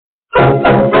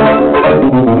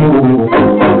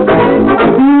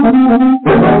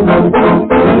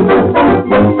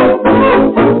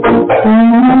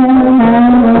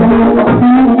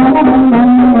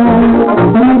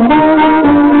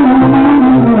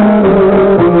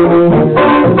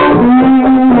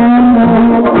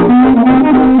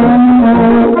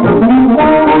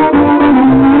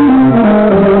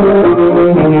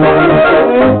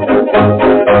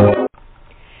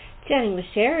Chatting with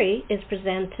Sherri is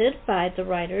presented by the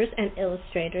writers and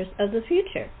illustrators of the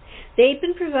future. They've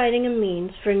been providing a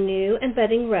means for new and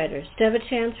budding writers to have a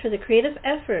chance for the creative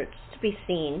efforts to be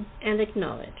seen and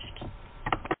acknowledged.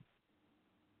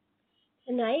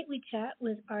 Tonight we chat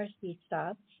with R.C.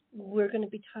 Staab. We're going to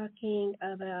be talking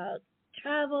about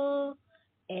travel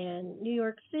and New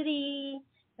York City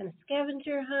and a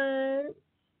scavenger hunt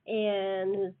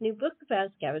and his new book about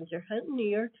a scavenger hunt in New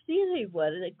York City. What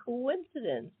a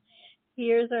coincidence.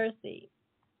 Here's R.C.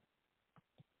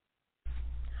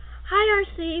 Hi,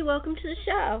 R.C. Welcome to the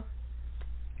show.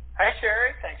 Hi,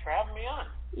 Sherri. Thanks for having me on.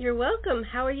 You're welcome.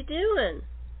 How are you doing?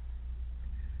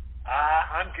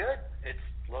 I'm good. It's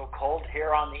a little cold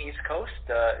here on the East Coast.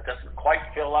 It doesn't quite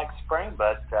feel like spring,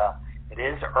 but it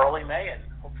is early May, and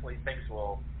hopefully things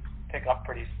will pick up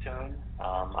pretty soon.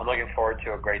 I'm looking forward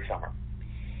to a great summer.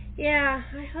 Yeah,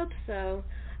 I hope so.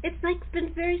 It's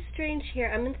been very strange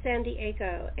here. I'm in San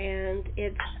Diego, and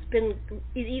it's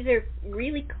either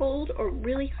really cold or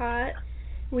really hot.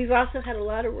 We've also had a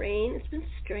lot of rain. It's been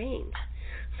strange.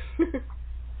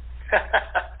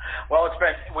 Well,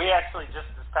 we actually just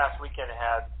this past weekend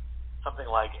had something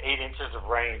like 8 inches of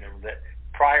rain, and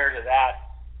prior to that,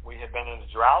 we had been in a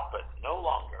drought, but no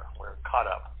longer. We're caught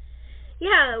up.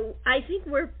 Yeah, I think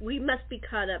we must be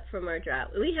caught up from our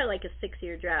drought. We had like a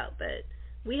 6-year drought, but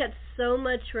we had so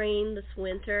much rain this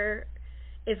winter.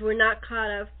 If we're not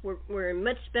caught up, we're in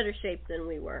much better shape than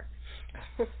we were.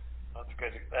 That's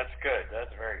good. That's good. That's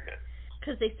very good.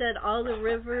 Because they said all the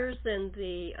rivers and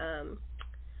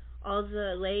all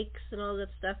the lakes and all that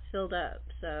stuff filled up.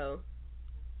 So.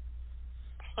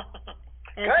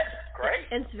 Good. Great.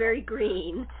 And it's very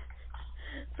green.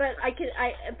 But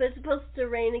but it's supposed to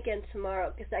rain again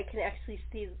tomorrow because I can actually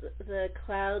see the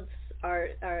clouds are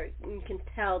you can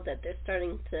tell that they're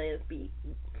starting to be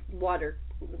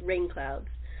rain clouds.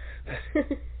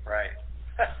 Right.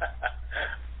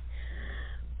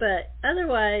 But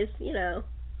otherwise,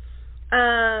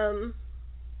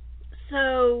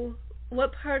 so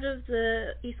what part of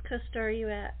the East Coast are you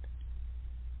at?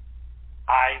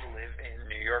 I live in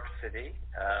New York City.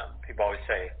 People always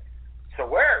say, so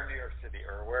where in New York City?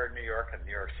 Or where in New York and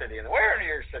New York City? And where in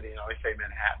New York City? And I always say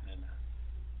Manhattan.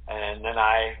 And then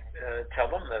I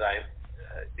tell them that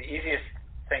the easiest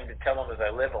thing to tell them is I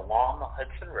live along the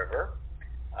Hudson River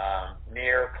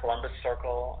near Columbus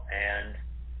Circle and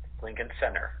Lincoln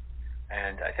Center.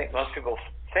 And I think most people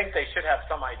think they should have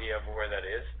some idea of where that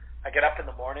is. I get up in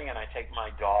the morning and I take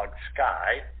my dog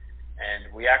Sky, and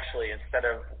we actually, instead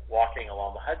of walking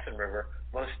along the Hudson River,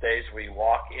 most days we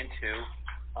walk into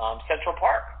Central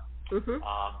Park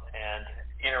and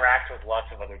interact with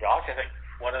lots of other dogs. I think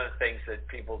one of the things that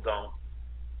people don't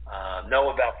know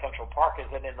about Central Park is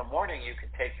that in the morning you can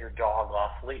take your dog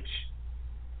off leash.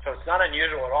 So it's not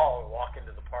unusual at all to walk into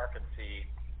the park and see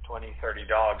 20, 30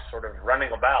 dogs sort of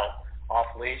running about off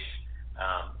leash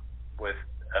with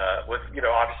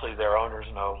obviously their owners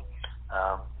know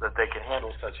that they can handle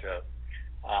such a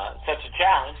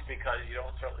challenge, because you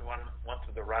don't certainly want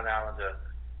them to run out into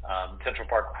Central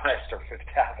Park West or Fifth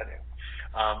Avenue.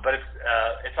 But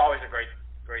it's always a great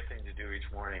thing to do each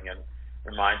morning, and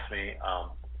reminds me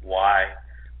why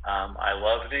I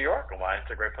love New York and why it's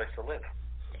a great place to live.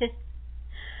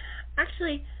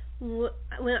 Actually,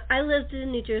 when I lived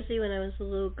in New Jersey when I was a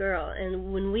little girl,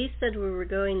 and when we said we were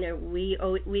going there, we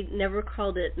never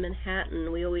called it Manhattan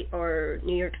or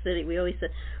New York City. We always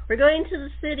said, we're going to the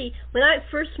city. When I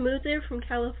first moved there from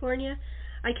California,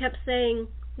 I kept saying,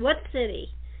 what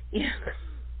city?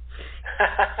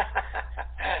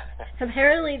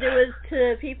 Apparently there was,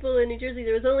 to people in New Jersey,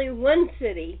 there was only one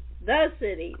city, the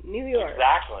city, New York.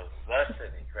 Exactly, the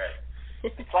city, great.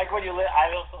 It's like when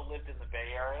I also lived in the Bay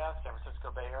Area, San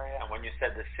Francisco Bay Area, and when you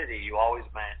said the city, you always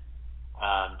meant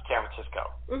San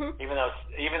Francisco. Mm-hmm. Even though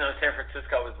San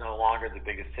Francisco is no longer the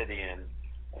biggest city in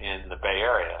the Bay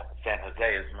Area, San Jose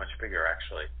is much bigger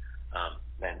actually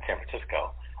than San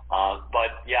Francisco.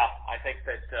 But yeah, I think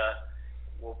that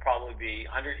will probably be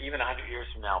 100 years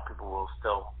from now, people will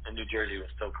still in New Jersey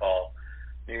will still call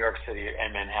New York City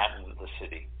and Manhattan the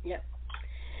city. Yeah.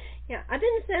 Yeah, I've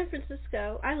been to San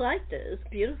Francisco. I liked it. It was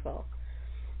beautiful.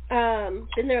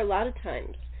 Been there a lot of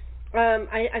times.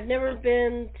 I've never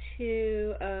been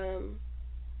to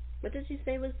What did you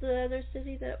say was the other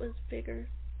city that was bigger?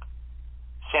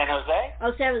 San Jose.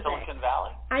 Oh, San Jose. Silicon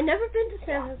Valley. I never been to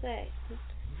San Jose.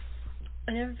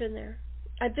 I've never been there.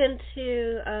 I've been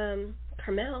to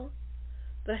Carmel,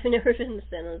 but I've never been to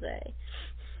San Jose.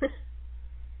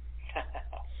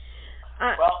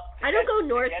 Well, I don't go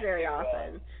north very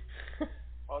often.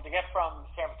 Well, to get from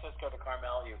San Francisco to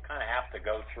Carmel, you kind of have to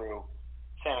go through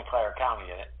Santa Clara County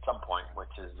at some point,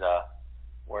 which is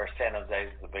where San Jose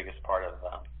is the biggest part of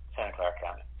Santa Clara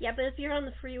County. Yeah, but if you're on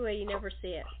the freeway, you never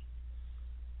see it.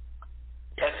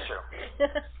 That's true.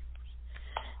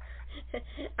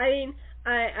 I mean,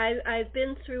 I've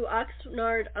been through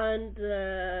Oxnard on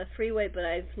the freeway, but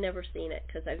I've never seen it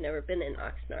because I've never been in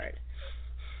Oxnard.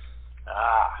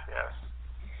 Ah, yes.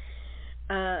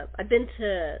 I've been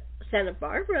to Santa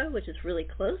Barbara, which is really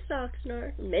close to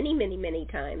Oxnard, many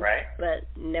times. Right. But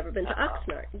never been to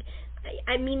Oxnard.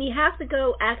 I mean, you have to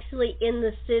go actually in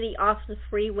the city off the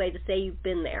freeway to say you've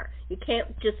been there. You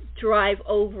can't just drive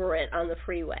over it on the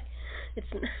freeway. It's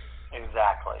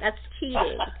exactly. That's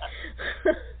cheating.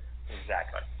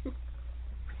 Exactly.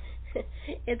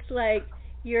 It's like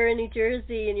you're in New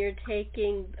Jersey and you're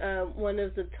taking one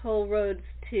of the toll roads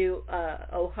to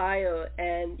Ohio,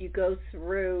 and you go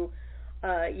through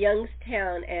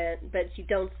Youngstown, but you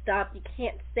don't stop. You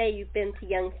can't say you've been to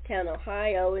Youngstown,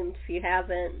 Ohio, and if you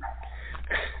haven't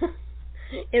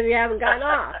gotten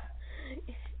off.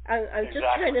 I'm just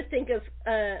trying to think of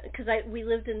because we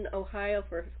lived in Ohio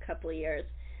for a couple of years,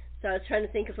 so I was trying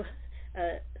to think of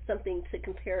something to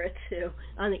compare it to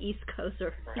on the East Coast.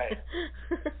 Right.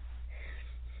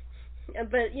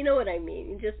 But you know what I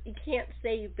mean. You can't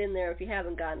say you've been there if you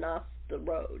haven't gotten off the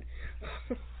road.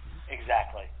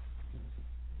 Exactly.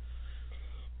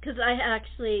 Because I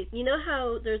actually, you know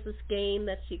how there's this game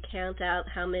that you count out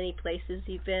how many places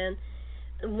you've been.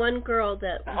 One girl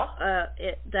that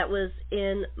that was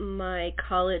in my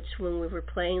college when we were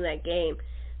playing that game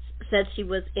said she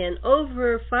was in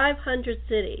over 500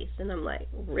 cities, and I'm like,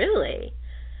 really?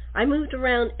 I moved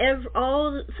around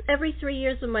every 3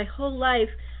 years of my whole life,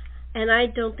 and I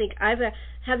don't think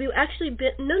have you actually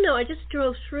been? No, I just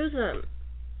drove through them.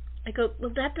 I go,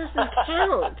 well, that doesn't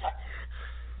count.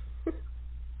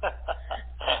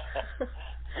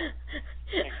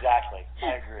 Exactly,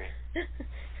 I agree.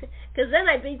 Because then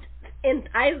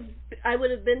I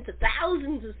would have been to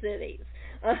thousands of cities.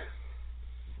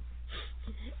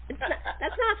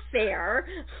 That's not fair.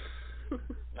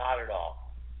 Not at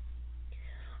all.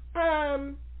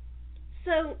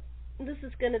 So this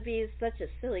is going to be such a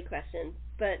silly question,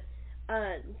 but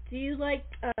do you like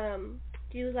a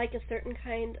certain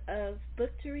kind of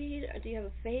book to read, or do you have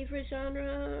a favorite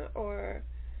genre, or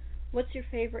what's your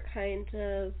favorite kind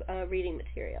of reading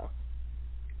material?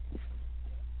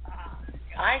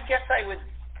 I guess I would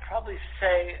probably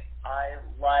say I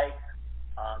like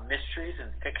mysteries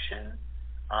and fiction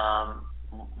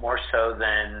more so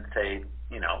than, say,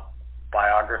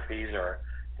 biographies or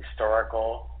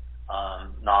historical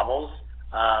novels.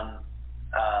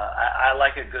 I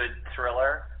like a good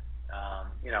thriller,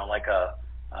 like a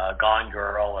Gone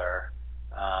Girl or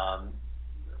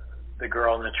The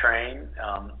Girl in the Train.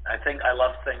 I think I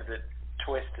love things that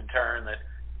twist and turn, that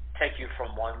take you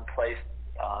from one place.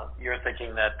 You're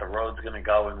thinking that the road's going to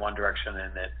go in one direction,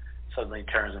 and it suddenly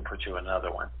turns and puts you in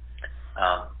another one.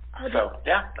 Yeah.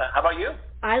 How about you?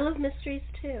 I love mysteries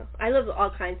too. I love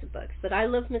all kinds of books, but I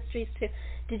love mysteries too.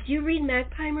 Did you read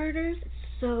Magpie Murders?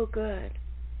 It's so good.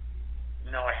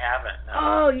 No, I haven't. No.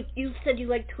 Oh, you said you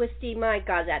like twisty. My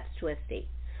God, that's twisty.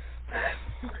 I'll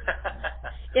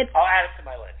add it to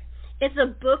my list. It's a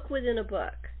book within a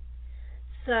book.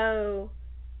 So,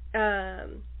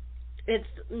 it's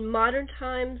modern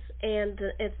times, and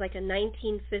it's like a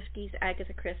 1950s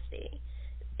Agatha Christie.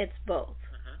 It's both.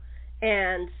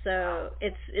 And so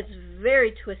it's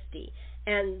very twisty,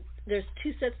 and there's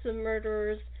two sets of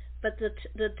murderers, but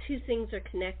the two things are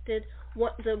connected.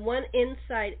 The one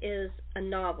inside is a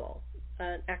novel,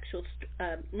 an actual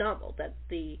novel that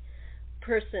the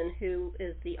person who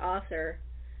is the author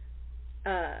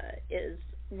is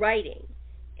writing,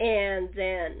 and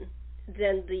then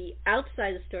the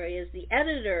outside of the story is the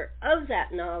editor of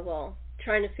that novel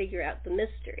trying to figure out the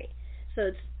mystery. So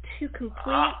it's two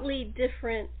completely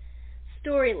different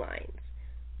storylines,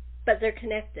 but they're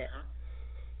connected.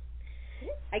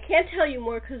 I can't tell you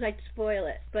more because I'd spoil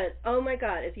it, but oh my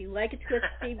God, if you like a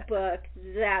twisty book,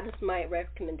 that is my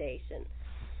recommendation.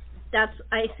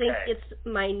 I think it's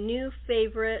my new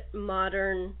favorite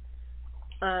modern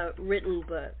written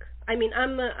book. I mean,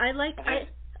 I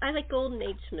like Golden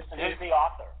Age mysteries. Who's the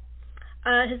author?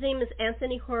 His name is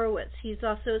Anthony Horowitz. He's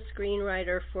also a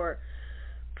screenwriter for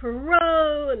Perot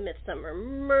Poe and Midsummer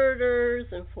Murders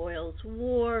and Foyle's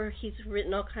War. He's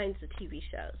written all kinds of TV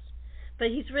shows. But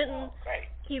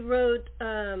he wrote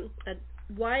a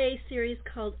YA series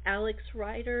called Alex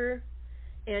Rider,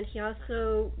 and he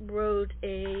also wrote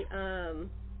he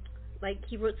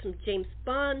wrote some James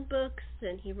Bond books,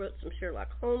 and he wrote some Sherlock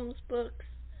Holmes books.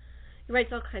 He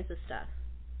writes all kinds of stuff.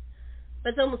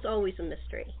 But it's almost always a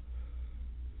mystery.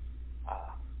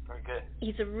 Very good.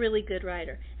 He's a really good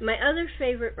writer. And my other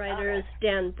favorite writer is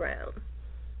Dan Brown.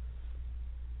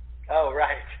 Oh,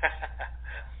 right.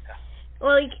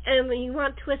 Well, you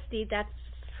want twisty,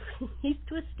 he's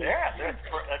twisty. Yeah,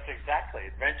 that's exactly.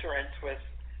 Adventure and twist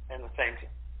and the same,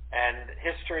 and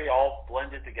history all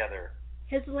blended together.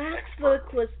 His last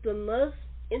book was the most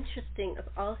interesting of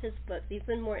all his books,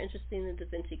 even more interesting than Da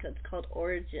Vinci Code. It's called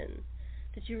Origin.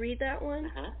 Did you read that one?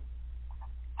 Mm-hmm.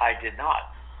 I did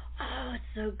not. Oh,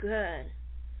 it's so good.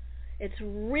 It's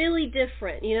really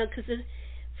different, because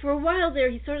for a while there,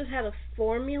 he sort of had a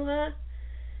formula,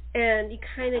 and you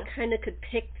kind of could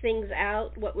pick things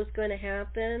out, what was going to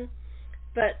happen.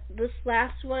 But this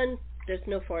last one, there's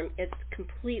no form. It's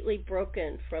completely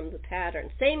broken from the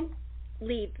pattern. Same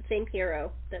lead, the same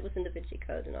hero that was in Da Vinci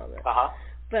Code and all that.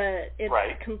 But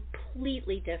it's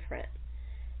completely different.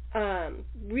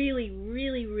 Really,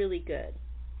 really, really good.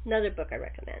 Another book I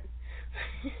recommend.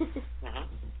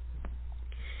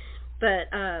 But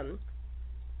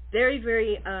very,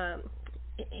 very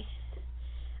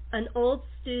an old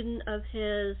student of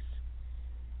his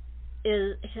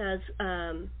has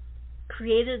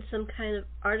created some kind of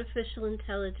artificial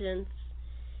intelligence,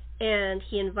 and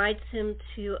he invites him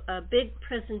to a big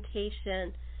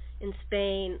presentation in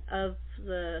Spain of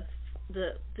the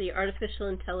artificial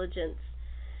intelligence,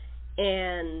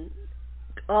 and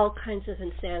all kinds of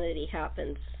insanity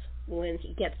happens when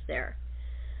he gets there.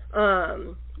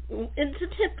 It's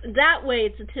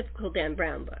a typical Dan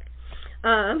Brown book.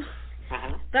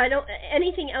 But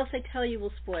anything else I tell you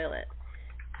will spoil it.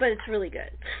 But it's really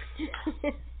good.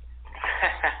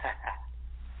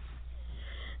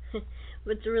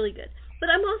 It's really good. But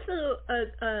I'm also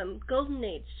a Golden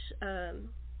Age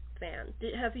fan.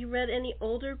 Have you read any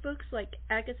older books like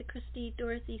Agatha Christie,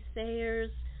 Dorothy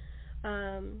Sayers,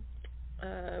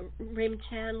 Raymond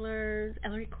Chandler,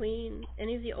 Ellery Queen,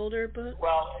 any of the older books?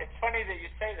 Well, it's funny that you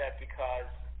say that because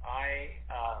I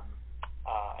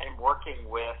am working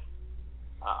with,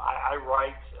 I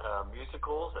write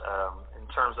musicals in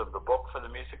terms of the book for the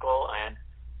musical and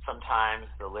sometimes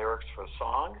the lyrics for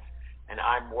songs, and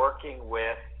I'm working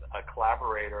with a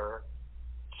collaborator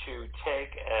to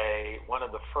take one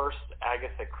of the first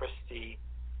Agatha Christie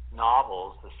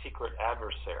novels, The Secret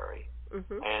Adversary,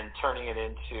 and turning it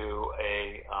into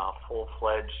a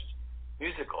full-fledged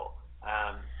musical.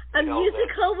 A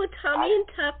musical with Tommy and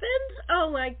Tuppence? Oh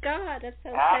my God, that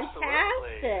sounds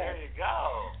fantastic! There you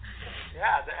go.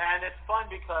 Yeah, and it's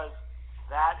fun because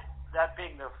that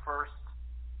being their first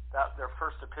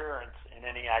appearance in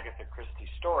any Agatha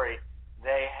Christie story,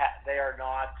 they are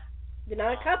not. They're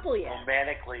not a couple yet.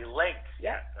 Romantically linked.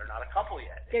 Yet. They're not a couple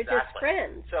yet. They're just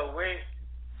friends. So we're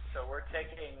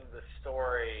taking the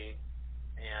story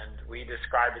and we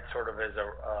describe it sort of as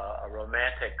a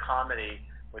romantic comedy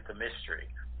with a mystery,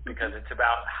 because it's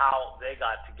about how they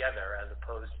got together as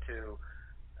opposed to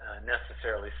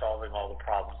necessarily solving all the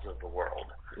problems of the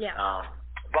world. Yeah.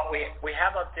 But we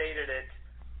have updated it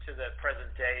to the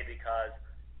present day because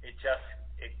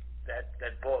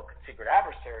that book, Secret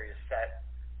Adversary, is set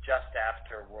just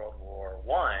after World War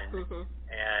I,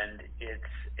 and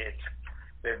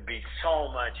there'd be so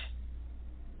much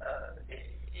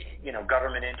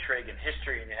government intrigue and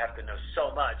history, and you have to know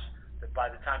so much that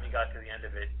by the time you got to the end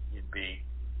of it, it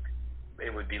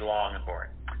would be long and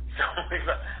boring. So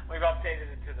we've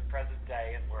updated it to the present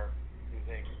day, and we're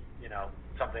using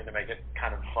something to make it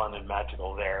kind of fun and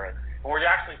magical there. And we're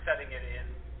actually setting it in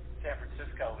San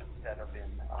Francisco instead of in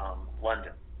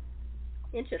London.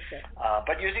 Interesting.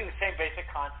 But using the same basic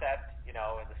concept, and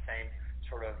the same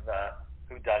sort of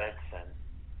whodunits and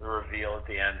the reveal at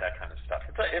the end, that kind of stuff.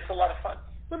 It's a lot of fun.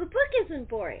 Well, the book isn't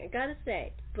boring. I gotta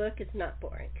say, the book is not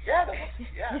boring. Yeah,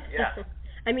 yeah.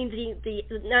 I mean, the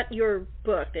not your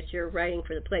book that you're writing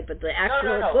for the play, but the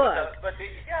actual book.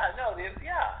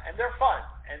 And they're fun,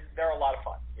 and they're a lot of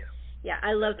fun. Yeah,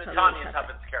 I love Tommy and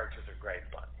Tuppence characters are great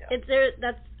fun. Yeah.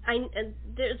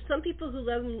 There's some people who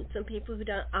love them, some people who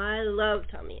don't. I love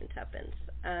Tommy and Tuppence.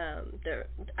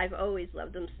 I've always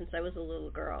loved them since I was a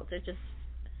little girl.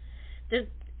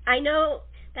 I know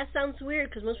that sounds weird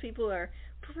because most people are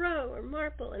Perrault or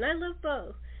Marple, and I love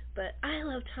both, but I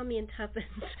love Tommy and Tuppence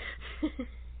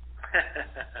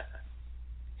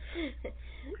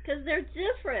because they're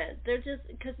different. They're just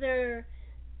because they're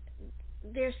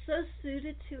they're so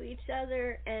suited to each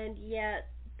other, and yet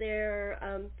they're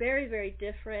very, very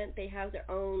different. They have their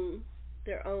own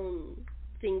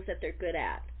things that they're good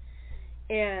at,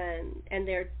 and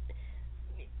they're,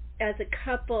 as a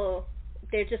couple,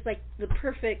 they're just like the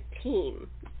perfect team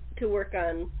to work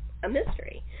on a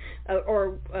mystery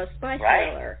or a spy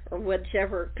thriller or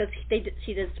whichever, because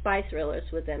she did spy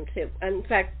thrillers with them too. In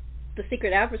fact, The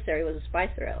Secret Adversary was a spy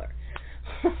thriller.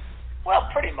 Well,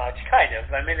 pretty much, kind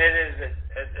of. I mean, it is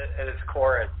at its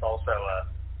core. It's also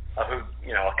a who,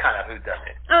 a kind of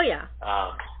whodunit. Oh yeah.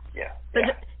 Yeah. But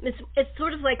it's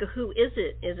sort of like a who is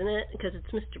it, isn't it? Because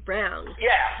it's Mr. Brown.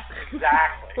 Yeah,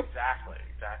 exactly. Yeah,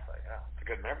 it's a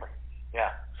good memory.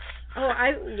 Yeah. Oh,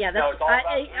 that's no, it's all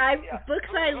books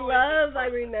I love. I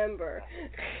remember.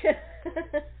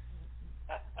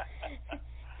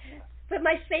 But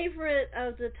my favorite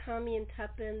of the Tommy and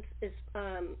Tuppence is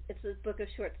it's a book of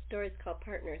short stories called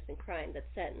Partners in Crime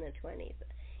that's set in the 20s.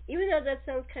 Even though that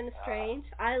sounds kind of strange,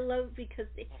 I love because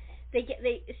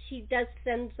she does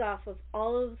sends off of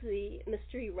all of the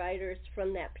mystery writers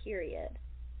from that period.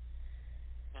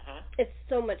 It's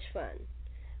so much fun.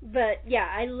 But yeah,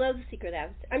 I love Secret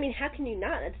Adversary. I mean, how can you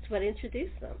not? That's what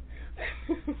introduced them.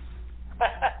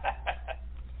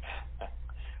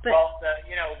 But, well,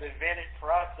 the advantage for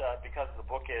us, because the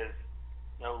book is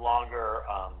no longer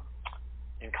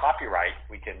in copyright,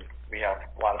 we have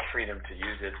a lot of freedom to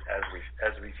use it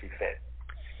as we see fit.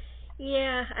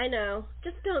 Yeah, I know.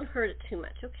 Just don't hurt it too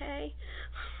much, okay?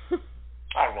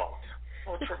 I won't.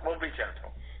 We'll be gentle.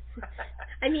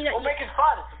 I mean, we'll make it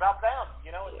fun. It's about them.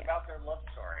 It's about their love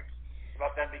story. It's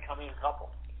about them becoming a couple.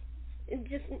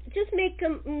 Just make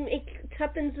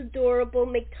Tuppence adorable.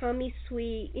 Make Tommy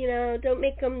sweet. Don't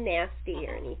make them nasty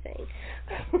or anything.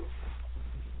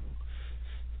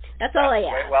 That's all I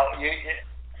ask.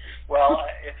 Well,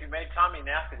 if you made Tommy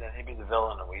nasty, then he'd be the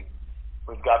villain, and we've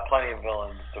got plenty of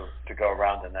villains to go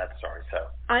around in that story. So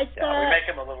we make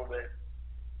him a little bit.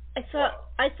 I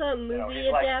saw a movie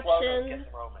adaptation.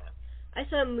 I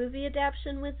saw a movie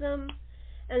adaptation with them,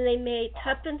 and they made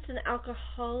Tuppence an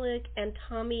alcoholic and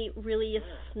Tommy really a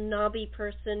snobby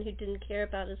person who didn't care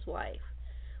about his wife,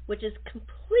 which is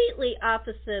completely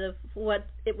opposite of what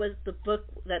it was the book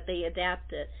that they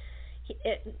adapted.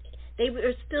 They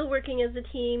were still working as a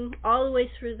team all the way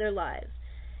through their lives,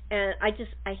 and I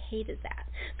hated that.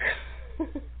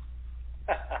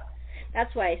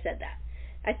 That's why I said that.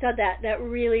 I thought that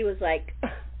really was like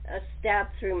a stab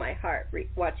through my heart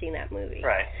watching that movie.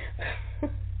 Right.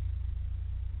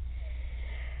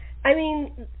 I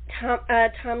mean,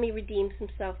 Tommy redeems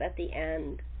himself at the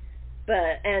end,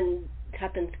 and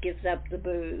Tuppence gives up the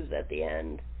booze at the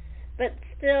end. But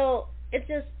still,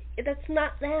 that's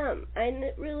not them. And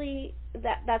it really,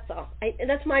 that's all.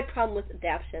 That's my problem with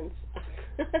adaptions.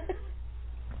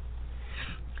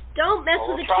 Don't mess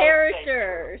with the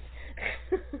characters.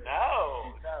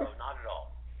 No, not at all.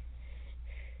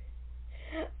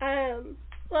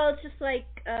 Well, it's just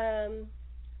like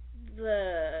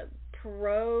the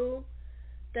Perot,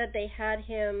 that they had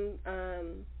him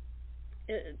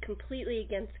completely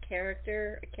against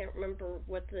character. I can't remember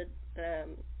what the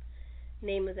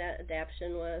name of that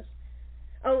adaptation was.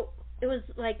 Oh, it was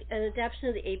like an adaptation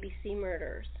of the ABC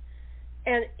Murders.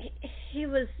 And I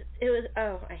hated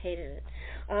it.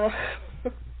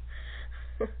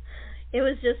 It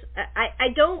was just, I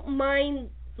don't mind,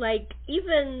 like,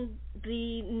 even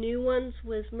the new ones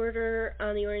with Murder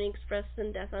on the Orient Express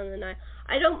and Death on the Nile.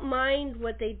 I don't mind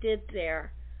what they did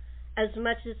there as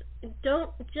much as,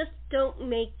 don't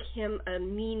make him a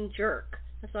mean jerk.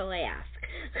 That's all I ask.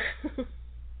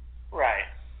 Right.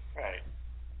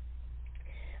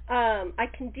 I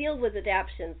can deal with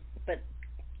adaptions, but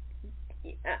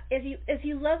if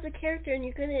you love the character and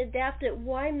you're going to adapt it,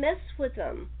 why mess with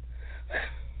them?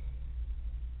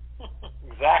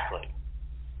 Exactly.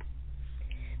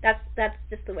 That's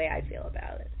just the way I feel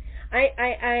about it.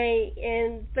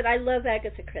 But I love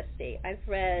Agatha Christie. I've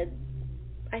read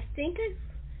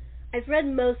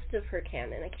most of her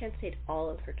canon. I can't say all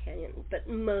of her canon, but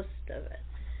most of it.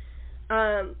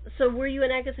 So were you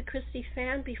an Agatha Christie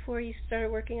fan before you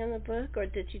started working on the book, or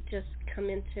did you just come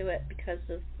into it because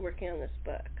of working on this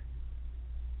book?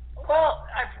 Well,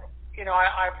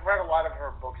 I've read a lot of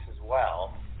her books as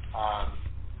well,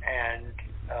 and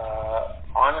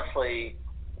honestly,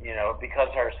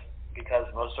 because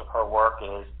most of her work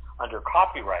is under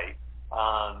copyright,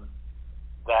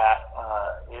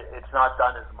 it's not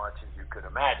done as much as you could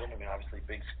imagine. I mean, obviously,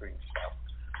 big screen stuff,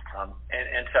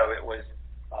 and so it was.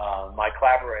 My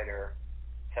collaborator,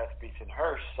 Tess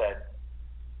Beeson-Hirsch, said,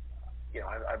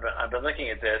 I've been looking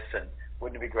at this, and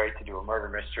wouldn't it be great to do a murder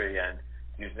mystery and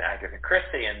using Agatha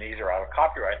Christie, and these are out of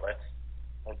copyright. Let's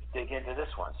dig into this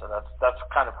one. So that's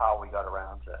kind of how we got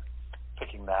around to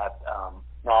picking that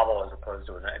novel as opposed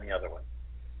to any other one.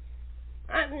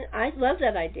 I love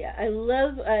that idea. I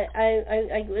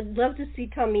would love to see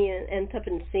Tommy and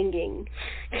Tuppen singing.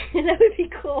 That would be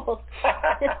cool.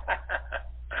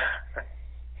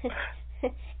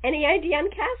 Any idea on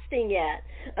casting yet?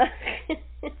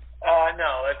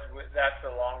 No, that's a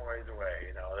long ways away.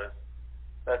 You know,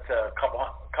 that's a couple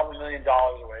 $1 million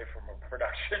away from a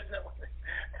production that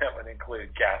would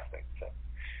include casting. So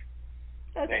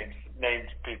named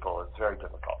people, it's very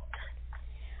difficult.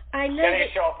 I know. Getting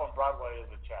a show up on Broadway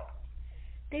is a challenge.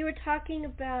 They were talking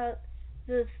about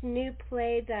this new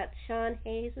play that Sean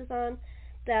Hayes is on.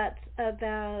 That's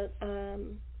about.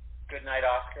 Goodnight,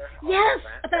 Oscar. Yes,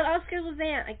 about Oscar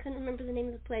Levant. I couldn't remember the name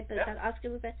of the play, but about Oscar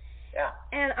Levant. Yeah.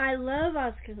 And I love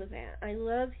Oscar Levant. I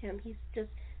love him. He's just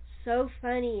so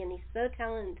funny, and he's so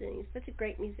talented, and he's such a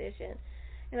great musician.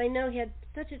 And I know he had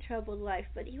such a troubled life,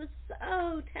 but he was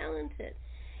so talented.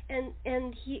 And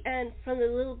from the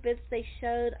little bits they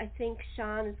showed, I think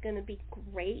Sean is going to be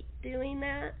great doing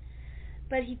that.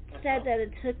 But he said that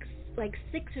it took like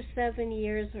 6 or 7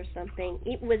 years or something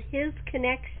with his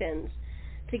connections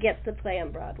to get the play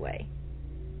on Broadway.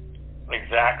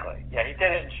 Exactly. Yeah, he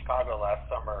did it in Chicago last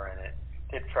summer, and it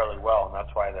did fairly well, and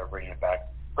that's why they're bringing it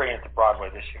to Broadway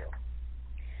this year.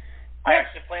 I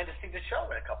actually plan to see the show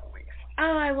in a couple weeks.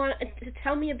 Oh, I want to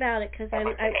tell me about it because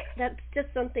that's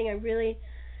just something I really.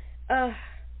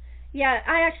 Yeah,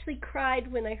 I actually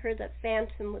cried when I heard that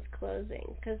Phantom was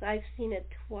closing because I've seen it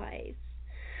twice.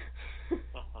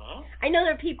 I know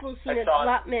there are people who've seen it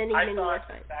many more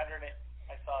times.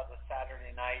 I saw the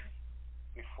Saturday night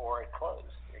before it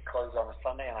closed. It closed on a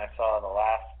Sunday, and I saw the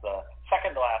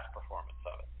second to last performance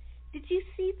of it. Did you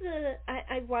see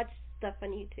I watched stuff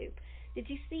on YouTube. Did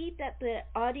you see that the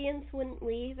audience wouldn't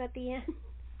leave at the end?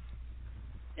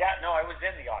 Yeah, no, I was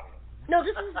in the audience. No,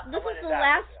 this is the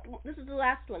last. This is the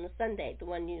last one, the Sunday, the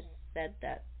one you said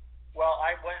that. Well,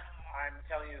 I'm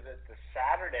telling you that the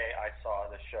Saturday I saw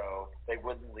the show, they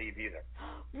wouldn't leave either.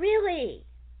 Really?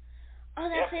 Oh,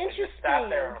 that's interesting. They just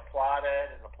sat there and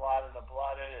applauded, and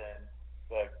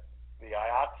the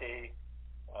IATI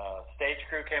stage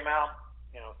crew came out,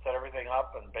 set everything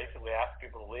up, and basically asked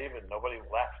people to leave, and nobody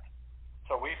left.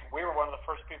 So we were one of the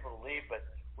first people to leave, but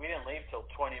we didn't leave till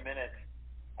 20 minutes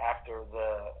after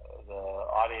the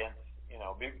audience,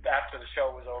 after the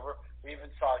show was over. We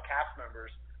even saw cast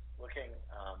members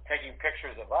taking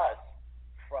pictures of us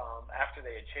from after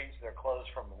they had changed their clothes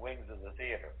from the wings of the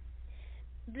theater.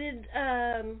 Did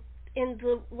in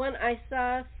the one I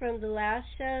saw from the last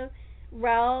show,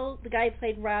 Raul, the guy who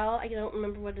played Raul, I don't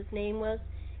remember what his name was,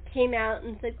 came out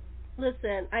and said,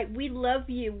 "Listen, we love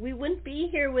you. We wouldn't be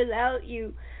here without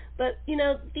you. But,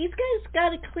 these guys got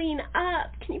to clean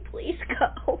up. Can you please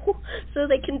go so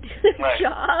they can do their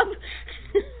job?"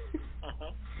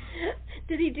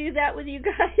 Did he do that with you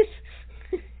guys?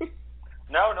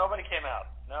 No, nobody came out.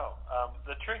 No.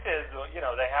 The truth is,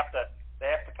 they have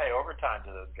to pay overtime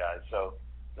to those guys. So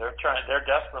they're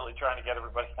desperately trying to get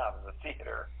everybody out of the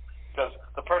theater because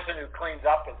the person who cleans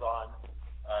up is on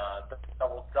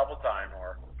double time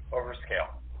or overscale.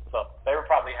 So they were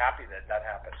probably happy that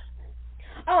happened.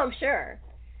 Oh, I'm sure.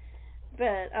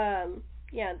 But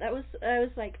yeah, I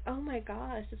was like, oh my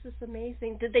gosh, this is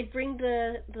amazing. Did they bring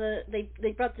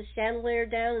they brought the chandelier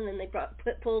down and then they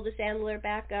pulled the chandelier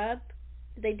back up?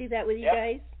 Did they do that with you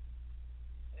guys?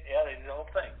 Yeah, they did the whole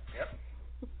thing. Yep.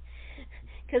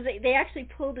 Because they actually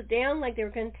pulled it down like they were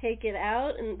going to take it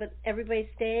out, but everybody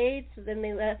stayed. So then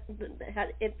they left.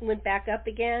 It went back up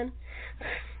again.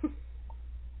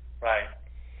 Right.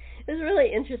 It was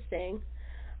really interesting.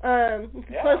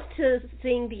 Close to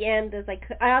seeing the end as I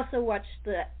could. I also watched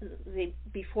the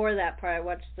before that part. I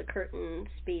watched the curtain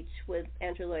speech with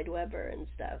Andrew Lloyd Webber and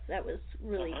stuff. That was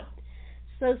really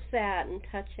so sad and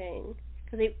touching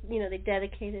because they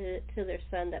dedicated it to their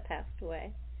son that passed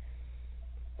away.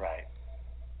 Right.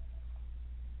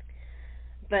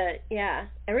 But yeah,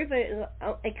 everybody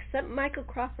except Michael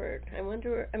Crawford. I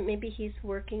wonder maybe he's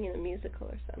working in a musical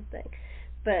or something.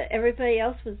 But everybody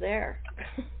else was there.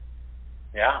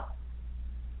 Yeah.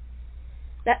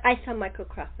 I saw Michael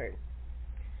Crawford.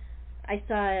 I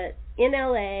saw it in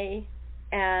LA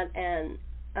at an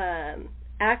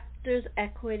Actors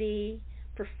Equity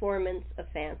performance of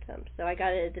Phantom. So I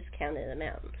got it at a discounted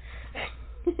amount.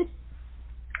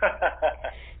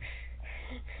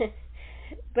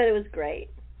 But it was great.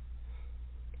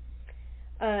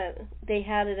 They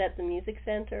had it at the Music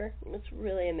Center. It was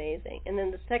really amazing. And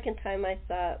then the second time I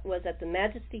saw it was at the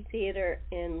Majesty Theatre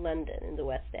in London, in the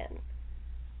West End.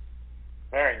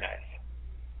 Very nice.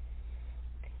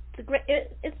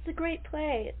 It's a great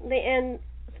play.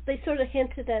 They sort of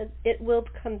hinted that it will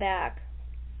come back.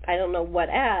 I don't know what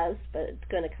as, but it's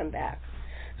going to come back.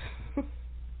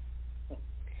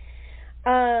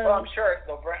 Well, I'm sure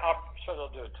they'll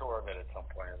do a tour of it at some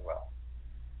point as well.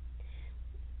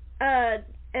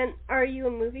 And are you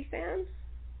a movie fan?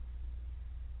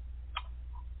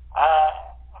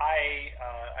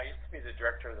 I used to be the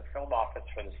director of the film office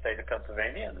for the state of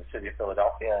Pennsylvania and the city of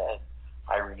Philadelphia, and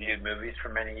I reviewed movies for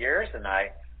many years, and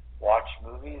I watch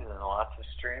movies and lots of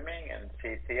streaming and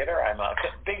see theater. I'm a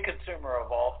big consumer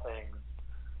of all things,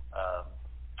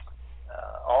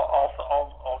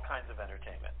 all kinds of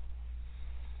entertainment.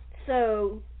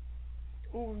 So,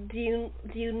 do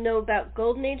you know about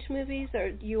Golden Age movies,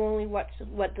 or do you only watch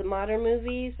the modern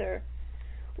movies, or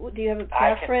do you have a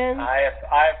preference? I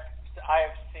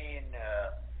have seen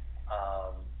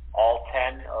all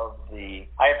 10 of the.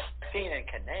 I have seen and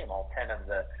can name all 10 of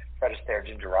the Fred Astaire,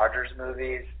 Ginger Rogers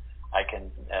movies. I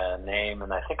can name,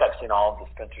 and I think I've seen all of the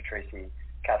Spencer Tracy,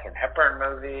 Katharine Hepburn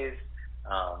movies.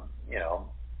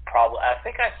 Probably. I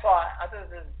think I saw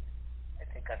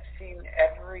I've seen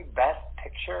every Best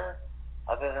Picture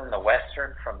other than the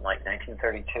Western from like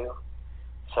 1932.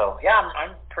 So yeah,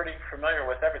 I'm pretty familiar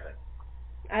with everything.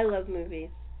 I love movies.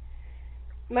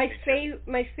 My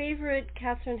favorite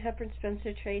Katharine Hepburn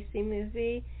Spencer Tracy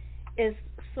movie is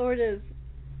sort of,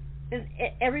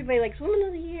 everybody likes Woman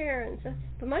of the Year and stuff,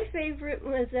 but my favorite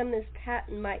was them is Pat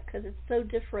and Mike because it's so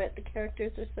different. The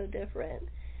characters are so different,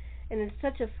 and it's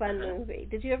such a fun movie.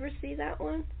 Did you ever see that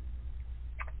one?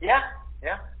 Yeah.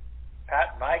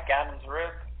 Pat and Mike, Adam's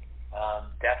Rib,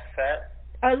 Death Set.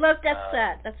 I love Death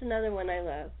Set. That's another one I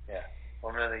love. Yeah,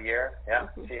 Woman of the Year. Yeah,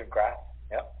 Sea of Grass.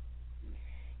 Yep.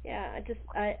 Yeah,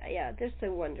 they're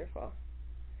so wonderful.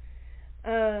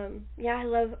 I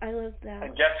love that.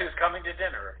 And Guess Who's Coming to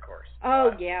Dinner, of course.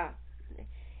 Oh yeah.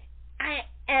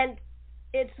 And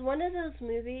it's one of those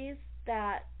movies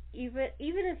that even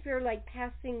if you're like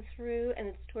passing through and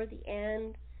it's toward the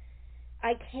end,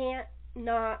 I can't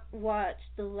not watch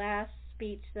the last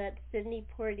speech that Sidney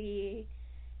Poitier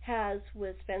has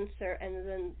with Spencer, and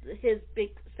then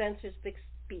Spencer's big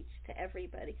speech to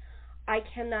everybody. I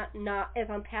cannot not, if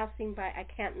I'm passing by, I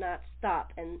can't not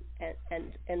stop and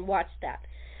watch that.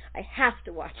 I have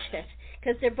to watch it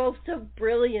because they're both so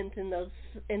brilliant in those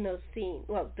scenes.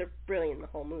 Well, they're brilliant in the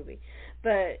whole movie,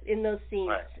 but in those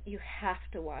scenes, you have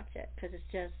to watch it because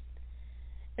it's just,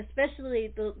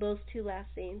 especially those two last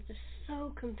scenes, they're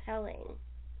so compelling.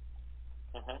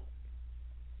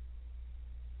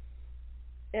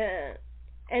 And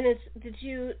did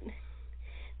you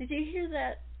hear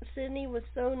that Sidney was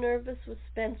so nervous with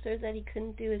Spencer that he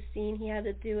couldn't do a scene? He had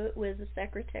to do it with the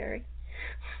secretary.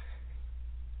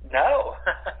 No.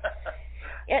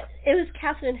 It was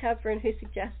Katharine Hepburn who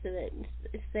suggested it,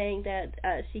 saying that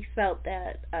she felt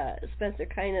that Spencer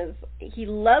he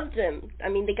loved him. I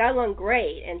mean, they got along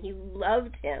great, and he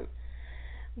loved him,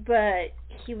 but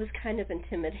he was kind of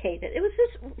intimidated. It was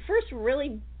his first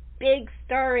really big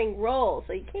starring role,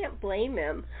 so you can't blame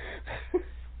him.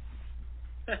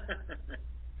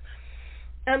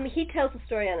 He tells the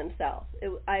story on himself.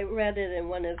 I read it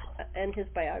in his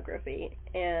biography,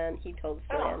 and he told the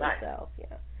story on himself.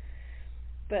 Yeah.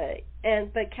 But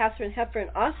Katharine Hepburn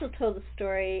also told the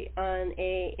story on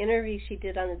a interview she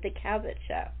did on the Dick Cavett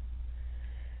show,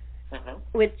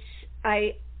 which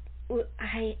I'd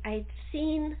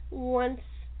seen once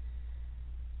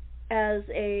as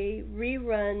a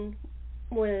rerun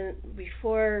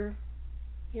before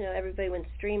everybody went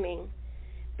streaming.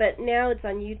 But now it's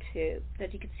on YouTube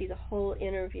that you can see the whole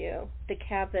interview. Dick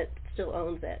Cavett still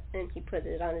owns it, and he put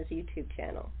it on his YouTube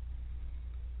channel.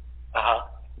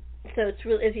 So it's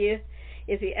really,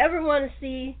 if you ever want to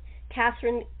see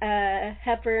Katharine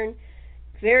Hepburn,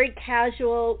 very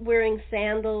casual, wearing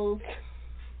sandals,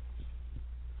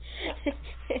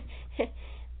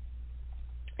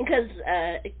 because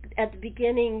at the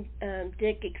beginning,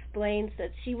 Dick explains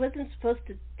that she wasn't supposed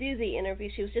to do the interview.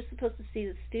 She was just supposed to see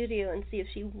the studio and see if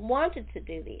she wanted to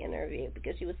do the interview,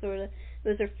 because it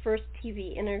was her first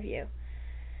TV interview.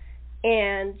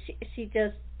 And she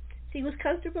was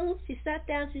comfortable. She sat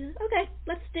down. She says, "Okay,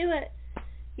 let's do it."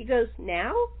 He goes,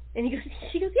 "Now?" And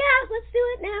she goes, "Yeah, let's do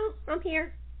it now. I'm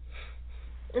here."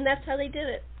 And that's how they did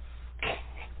it.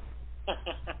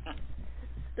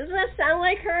 Doesn't that sound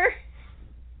like her?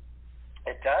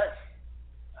 It does.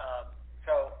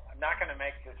 So I'm not going to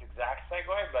make this exact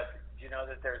segue, but do you know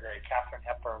that there's a Katharine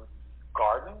Hepburn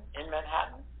garden in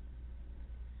Manhattan?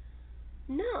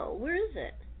 No, where is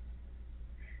it?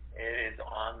 It is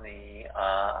on the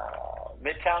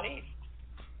Midtown East.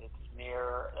 It's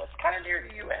It's kind of near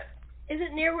the UN. Is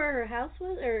it near where her house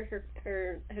was, or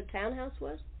her townhouse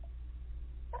was?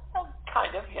 Well,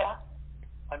 kind of, yeah.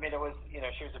 I mean, it was, she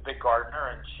was a big gardener,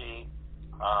 and she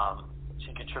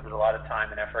contributed a lot of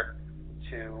time and effort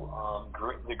to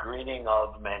the greening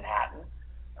of Manhattan.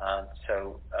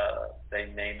 So they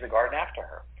named the garden after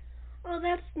her. Oh,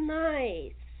 that's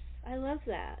nice. I love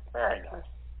that. Very nice.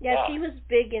 Yeah, she was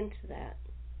big into that.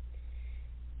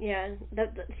 Yeah,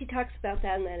 she talks about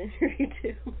that in that interview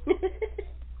too.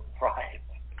 Right.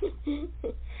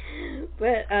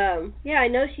 But yeah, I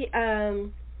know she.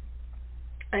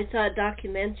 I saw a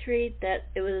documentary that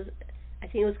I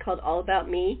think it was called All About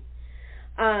Me,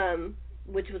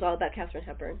 which was all about Katharine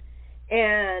Hepburn,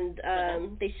 and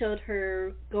they showed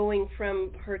her going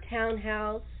from her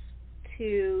townhouse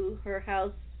to her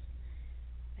house.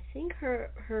 I think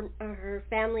her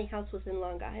family house was in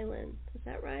Long Island. Is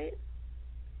that right?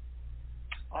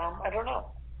 I don't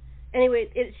know. Anyway,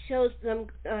 it shows them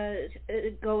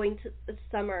going to the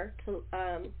summer to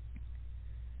I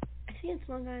think it's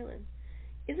Long Island.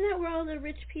 Isn't that where all the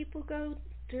rich people go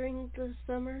during the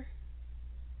summer?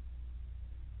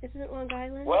 Isn't it Long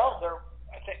Island? Well,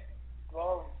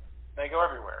 they go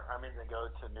everywhere. I mean, they go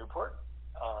to Newport.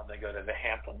 They go to the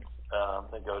Hamptons.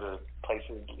 They go to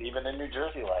places even in New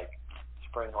Jersey like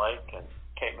Spring Lake and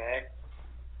Cape May,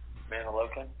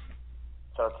 Manahawkin.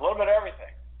 So it's a little bit of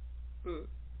everything.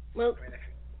 Well,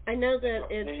 I know that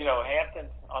it's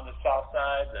Hamptons on the south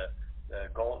side.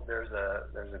 There's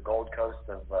a Gold Coast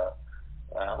of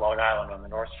Long Island on the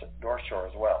North Shore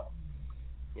as well.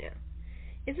 Yeah.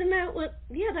 Isn't that what?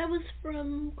 Yeah, that was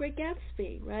from Great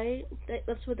Gatsby, right?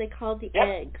 That's what they called the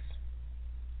eggs.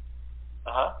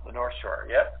 The North Shore.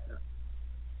 Yep.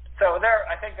 So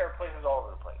I think there are places all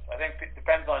over the place. I think it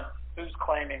depends on who's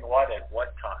claiming what at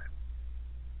what time.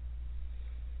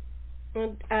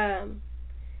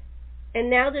 And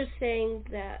now they're saying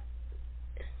that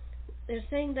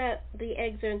the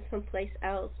eggs are in someplace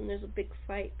else, and there's a big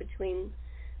fight between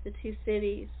the two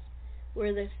cities,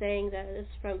 where they're saying that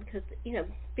it's from because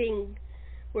being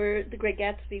where the Great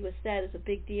Gatsby was set is a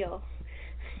big deal.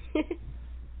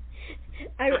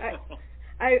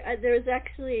 There was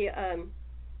actually a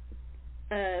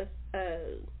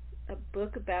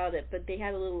book about it, but they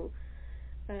had a little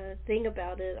thing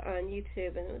about it on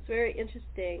YouTube, and it was very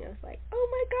interesting. I was like, oh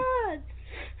my God,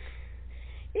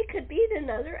 it could be in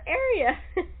another area.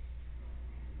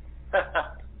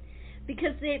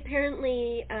 Because they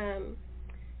apparently,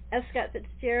 F. Scott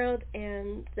Fitzgerald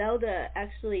and Zelda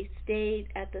actually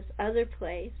stayed at this other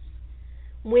place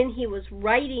when he was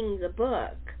writing the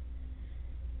book.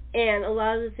 And a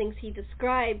lot of the things he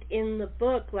described in the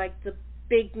book, like the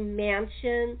big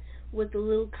mansion with the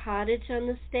little cottage on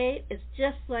the state, is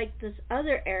just like this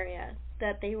other area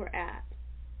that they were at.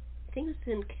 I think it's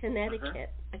in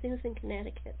Connecticut. I think it's in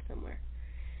Connecticut somewhere.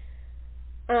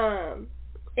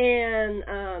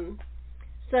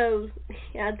 So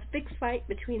yeah, it's a big fight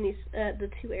between these the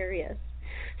two areas.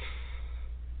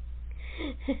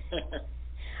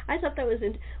 I thought that was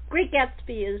Great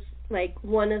Gatsby is like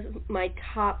one of my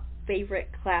top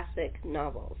favorite classic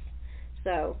novels.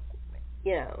 So,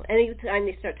 anytime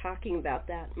they start talking about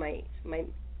that, my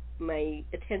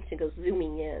attention goes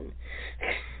zooming in.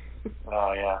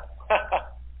 Oh yeah.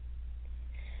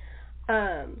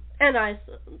 And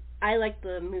I like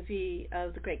the movie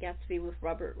of The Great Gatsby with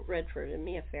Robert Redford and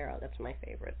Mia Farrow. That's my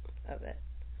favorite of it.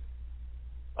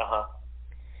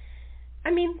 I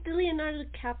mean, the Leonardo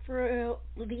DiCaprio,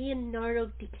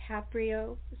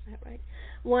 is that right?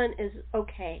 One is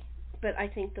okay, but I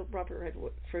think the Robert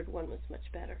Redford one was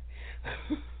much better.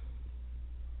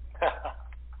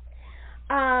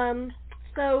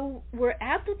 So we're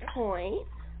at the point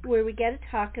where we get to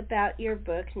talk about your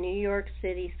book, New York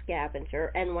City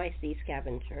Scavenger, NYC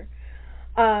Scavenger.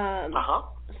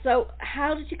 So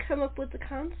how did you come up with the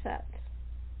concept?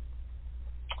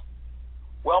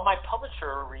 Well, my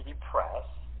publisher, Reedy Press,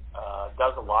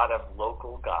 does a lot of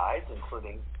local guides,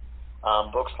 including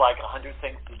books like 100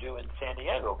 Things to Do in San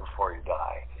Diego Before You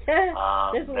Die.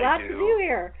 There's a lot to do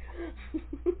here.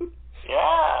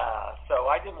 Yeah, so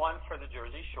I did one for the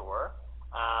Jersey Shore,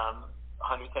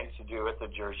 100 Things to Do at the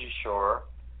Jersey Shore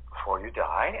Before You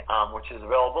Die, which is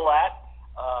available at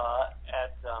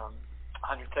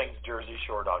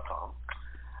 100thingsjerseyshore.com.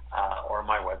 Or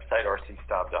my website,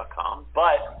 rcstaab.com.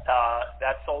 But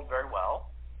that sold very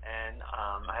well, and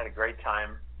I had a great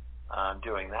time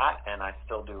doing that, and I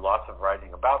still do lots of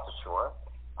writing about the shore.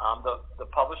 The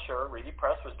publisher, Reedy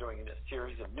Press, was doing a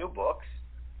series of new books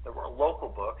that were local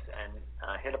books and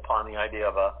hit upon the idea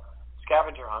of a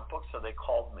scavenger hunt book, so they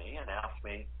called me and asked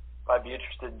me if I'd be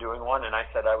interested in doing one, and I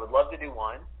said I would love to do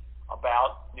one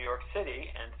about New York City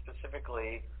and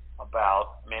specifically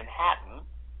about Manhattan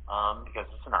because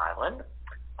it's an island,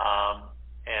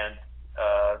 and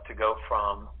to go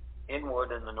from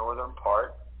Inwood in the northern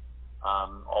part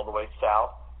all the way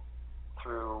south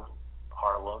through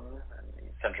Harlem and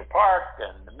Central Park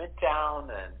and the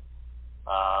Midtown and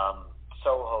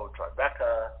Soho,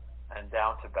 Tribeca, and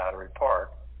down to Battery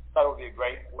Park. That would be a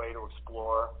great way to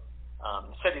explore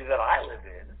the city that I live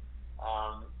in,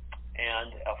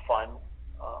 and a fun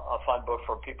book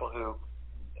for people who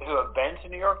have been to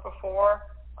New York before.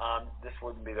 This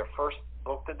wouldn't be their first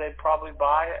book that they'd probably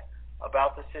buy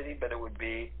about the city, but it would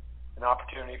be an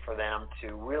opportunity for them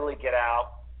to really get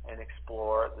out and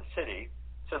explore the city.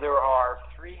 So there are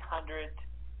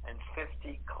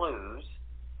 350 clues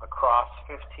across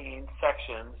 15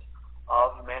 sections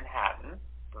of Manhattan,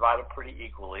 divided pretty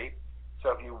equally.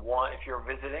 So if you're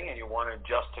visiting and you want to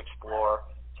just explore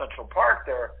Central Park,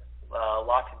 there are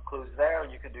lots of clues there,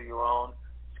 and you can do your own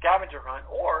scavenger hunt.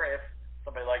 Or if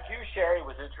somebody like you, Sherri,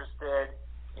 was interested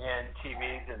in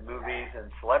TVs and movies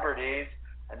and celebrities,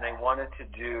 and they wanted to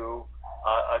do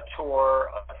a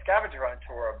scavenger hunt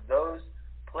tour of those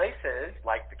places,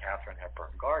 like the Katharine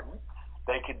Hepburn Garden,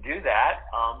 they could do that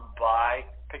by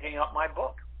picking up my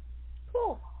book.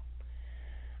 Cool.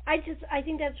 I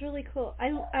think that's really cool.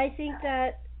 I think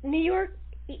that New York,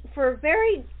 for a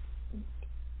very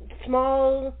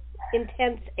small,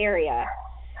 intense area,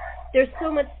 there's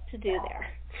so much to do there.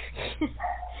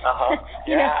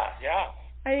 Yeah.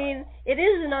 I mean, it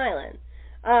is an island,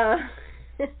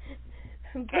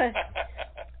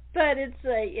 but it's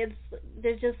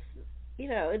there's just,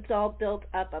 it's all built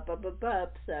up,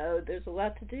 so there's a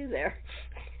lot to do there.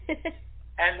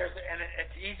 and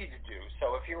it's easy to do.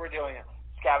 So if you were doing a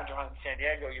scavenger hunt in San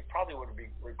Diego, you probably would be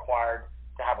required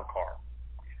to have a car.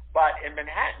 But in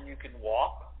Manhattan, you can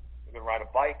walk, you can ride a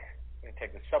bike, you can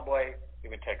take the subway, you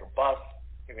can take a bus,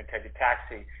 you can take a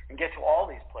taxi, and get to all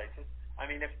these places. I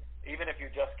mean, even if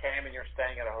you just came and you're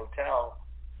staying at a hotel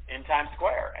in Times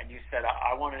Square, and you said,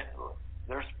 I want to,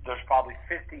 there's probably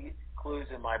 50 clues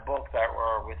in my book that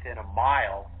were within a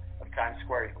mile of Times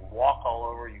Square. You can walk all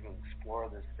over, you can explore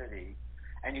the city,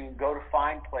 and you can go to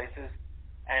find places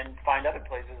and find other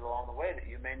places along the way that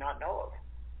you may not know of.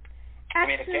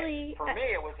 Actually, for me,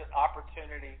 it was an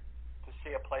opportunity to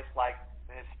see a place like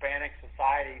the Hispanic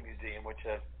Society Museum, which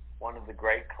is one of the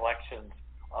great collections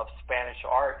of Spanish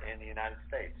art in the United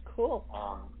States. Cool.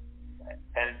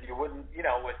 And you wouldn't,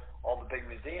 with all the big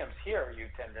museums here, you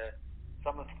tend to,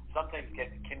 some things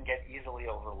can get easily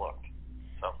overlooked.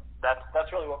 So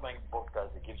that's really what my book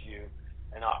does. It gives you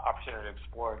an opportunity to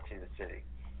explore and see the city.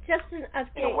 Just an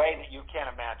update. In a way that you can't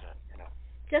imagine,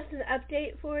 Just an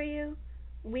update for you.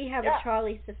 We have a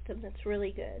trolley system that's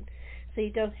really good, so you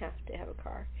don't have to have a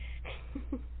car.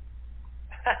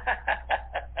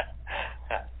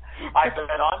 I've been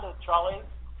on the trolley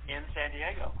in San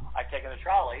Diego. I've taken a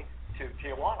trolley to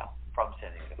Tijuana from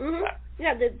San Diego. Mm-hmm.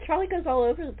 Yeah, the trolley goes all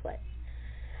over the place.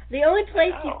 The only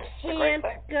place you can't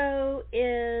go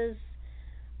is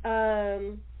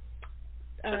to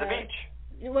the beach.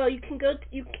 Well, you can go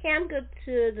to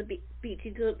the beach. You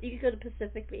can go to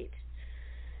Pacific Beach,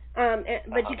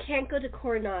 but you can't go to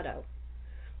Coronado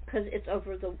because it's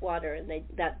over the water, and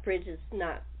that bridge is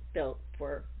not built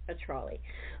for a trolley.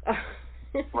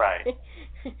 Right.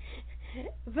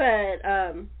 But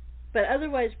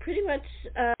otherwise, pretty much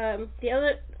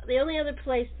the only other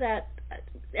place that,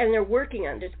 and they're working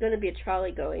on, there's going to be a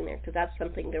trolley going there because that's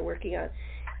something they're working on,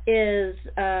 is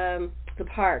the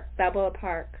park, Balboa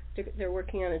Park. They're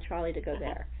working on a trolley to go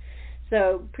there.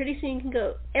 So pretty soon you can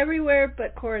go everywhere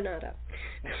but Coronado.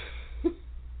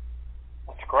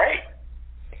 That's great.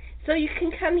 So you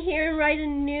can come here and write a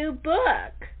new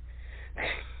book.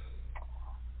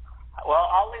 Well,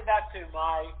 I'll leave that to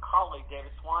my colleague,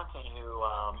 David Swanson, who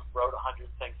wrote 100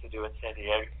 Things to Do in San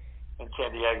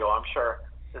Diego. I'm sure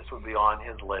this would be on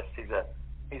his list. He's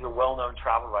a well-known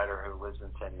travel writer who lives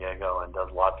in San Diego and does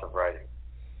lots of writing.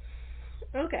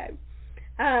 Okay.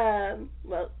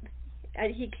 Well,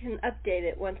 he can update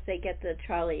it once they get the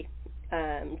trolley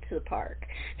to the park.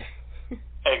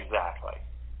 Exactly.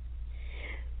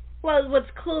 Well,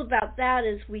 what's cool about that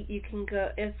is you can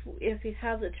go, if you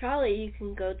have the trolley, you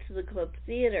can go to the Globe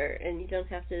Theater, and you don't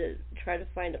have to try to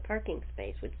find a parking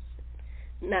space, which is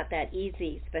not that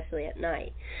easy, especially at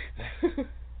night.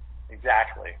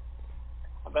 Exactly.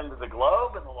 I've been to the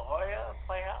Globe and the La Jolla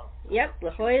Playhouse. Yep,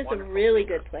 La Jolla is a really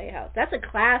good playhouse. That's a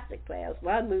classic playhouse. A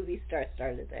lot of movie stars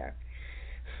started there.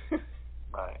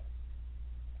 Right.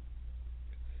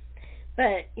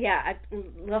 But yeah,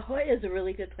 La Jolla is a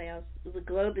really good playhouse. The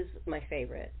Globe is my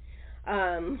favorite.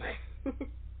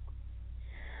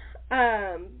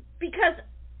 Because,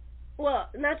 well,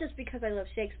 not just because I love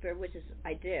Shakespeare, which is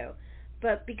I do,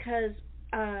 but because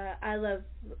I love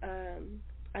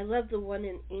the one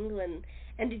in England.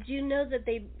 And did you know that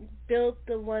they built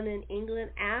the one in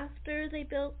England after they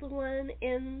built the one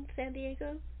in San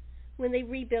Diego? When they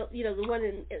rebuilt, the one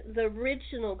in the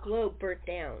original Globe burnt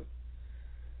down,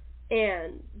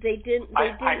 and they didn't.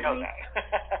 I know that.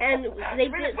 And they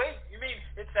did. Wait, you mean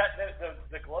it's that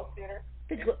the Globe Theater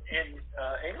in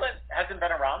England hasn't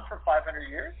been around for 500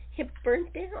 years? It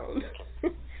burnt down.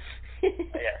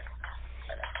 Yes.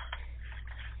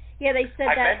 Yeah, they said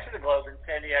I've that. I've been to the Globe in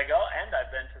San Diego, and I've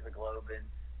been to the Globe in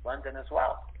London as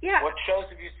well. Yeah. What shows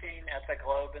have you seen at the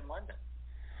Globe in London?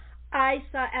 I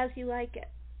saw As You Like It.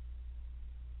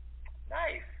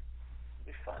 Nice. It'd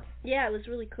be fun. Yeah, it was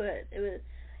really good. It was.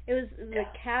 The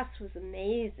cast was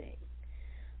amazing.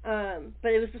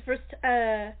 But it was the first.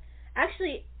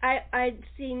 Actually, I'd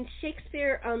seen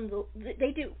Shakespeare on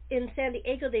they do in San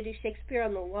Diego. They do Shakespeare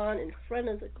on the lawn in front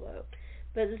of the Globe.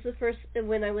 But this is the first,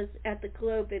 when I was at the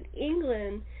Globe in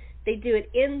England, they do it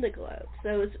in the Globe,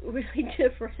 so it's really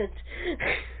different.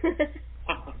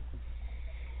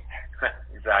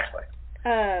 Exactly.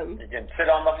 You can sit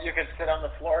on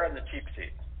the floor in the cheap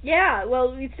seats. Yeah,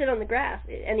 well, we sit on the grass.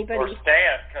 Anybody or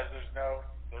stand because there's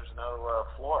no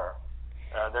floor.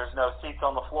 There's no seats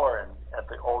on the floor at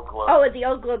the old Globe. Oh, at the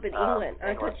old Globe in England. I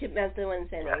England. thought you meant the one in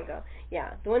San Diego.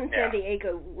 Yeah, the one in San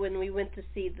Diego. When we went to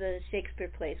see the Shakespeare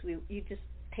plays, you just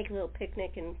take a little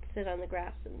picnic and sit on the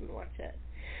grass and watch it.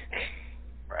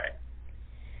 Right.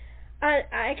 I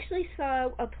actually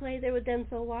saw a play there with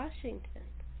Denzel Washington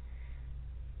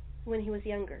when he was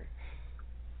younger.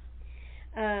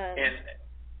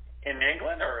 In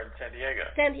England or in San Diego?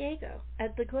 San Diego,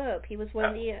 at the Globe. He was one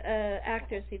of the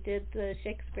actors who did the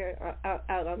Shakespeare out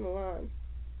on the lawn.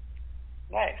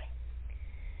 Nice.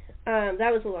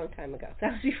 That was a long time ago.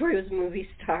 That was before he was a movie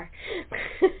star.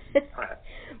 Right.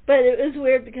 But it was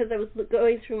weird because I was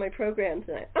going through my programs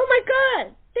and oh my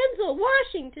God, Denzel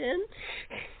Washington!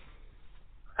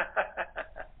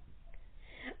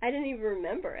 I didn't even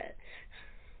remember it.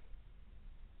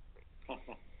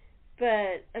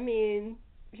 But, I mean,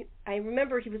 I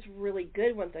remember he was really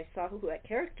good once I saw what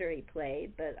character he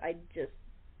played, but I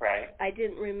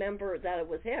didn't remember that it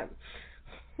was him.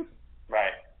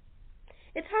 Right.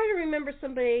 It's hard to remember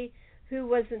somebody who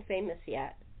wasn't famous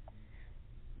yet.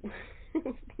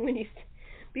 when you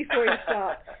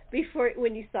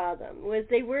saw them, was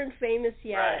they weren't famous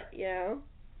yet, right. you know?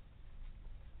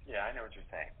 Yeah, I know what you're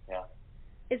saying. Yeah.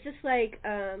 It's just like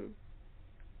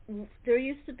there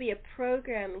used to be a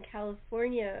program in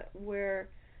California where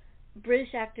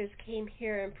British actors came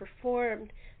here and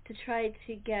performed to try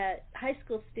to get high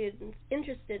school students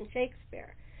interested in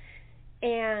Shakespeare.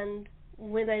 And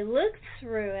when I looked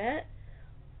through it,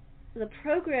 the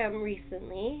program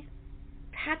recently,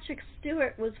 Patrick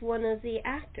Stewart was one of the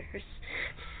actors.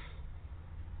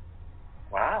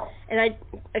 Wow. And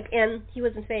he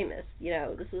wasn't famous, you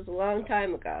know, this was a long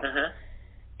time ago. Uh-huh.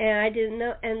 And I didn't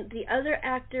know, and the other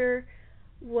actor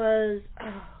was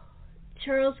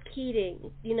Charles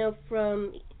Keating, you know,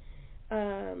 from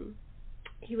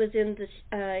he was in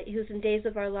Days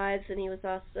of Our Lives, and he was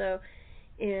also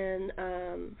in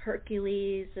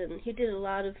Hercules, and he did a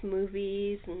lot of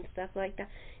movies and stuff like that.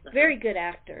 Very good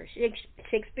actor,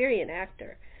 Shakespearean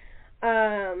actor.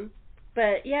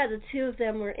 But yeah, the two of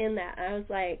them were in that. I was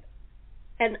like,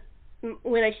 and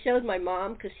when I showed my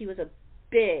mom, because she was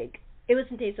it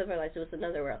wasn't Days of Our Lives, it was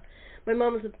Another World. My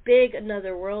mom was a big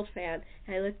Another World fan,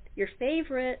 and I looked, your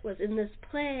favorite was in this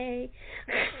play.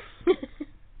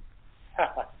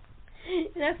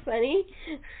 Isn't that funny?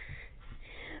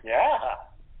 Yeah.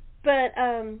 But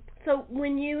so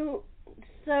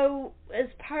as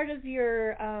part of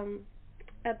your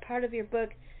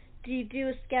book, do you do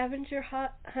a scavenger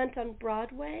hunt on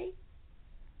Broadway?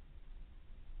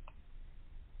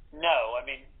 No, I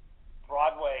mean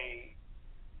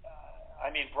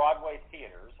Broadway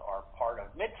theaters are part of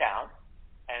Midtown,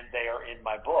 and they are in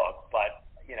my book. But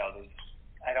you know,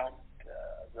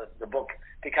 the book,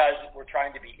 because we're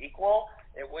trying to be equal,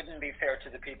 it wouldn't be fair to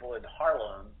the people in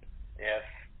Harlem if,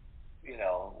 you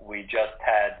know, we just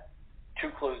had 2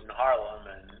 clues in Harlem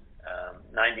and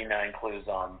 99 clues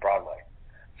on Broadway.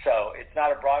 So it's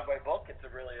not a Broadway book. It's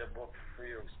really a book for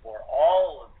you to explore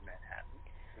all of Manhattan.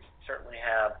 We certainly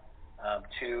have a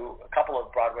couple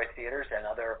of Broadway theaters and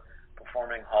other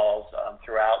performing halls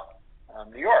throughout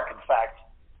New York. In fact,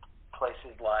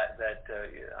 places like that.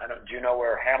 Do you know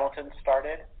where Hamilton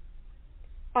started?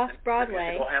 Off Broadway. The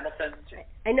musical Hamilton.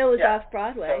 I know it was off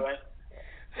Broadway. So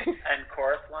and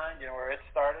Chorus Line, do you know where it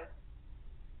started?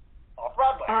 off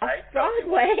Broadway, Off right?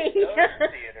 Broadway. So if you want to see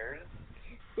those theaters,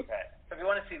 right? So if you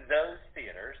want to see those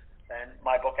theaters, then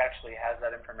my book actually has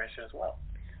that information as well.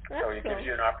 That's so it cool. gives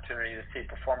you an opportunity to see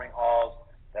performing halls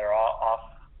that are all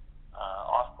off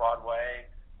Broadway,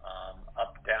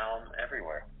 up, down,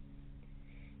 everywhere.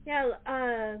 Yeah,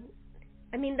 I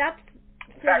mean, that's...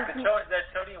 In fact, the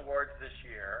Tony Awards this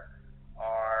year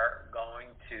are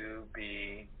going to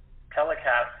be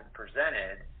telecast and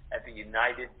presented at the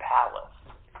United Palace.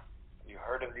 You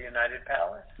heard of the United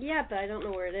Palace? Yeah, but I don't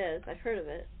know where it is. I've heard of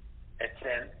it. It's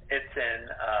in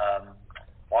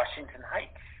Washington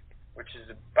Heights, which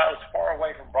is about as far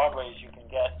away from Broadway as you can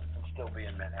get and still be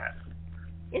in Manhattan.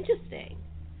 Interesting.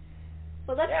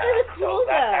 Well, that's Yeah, kind of cool,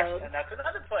 though. And that's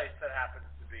another place that happens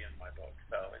to be in my book.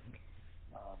 So,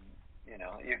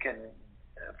 you can,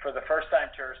 for the first-time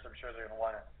tourist, I'm sure they're going to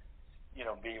want to,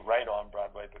 be right on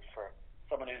Broadway. But for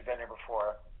someone who's been there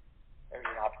before, there's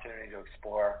an opportunity to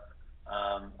explore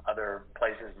other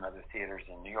places and other theaters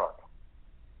in New York.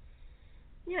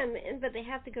 Yeah, but they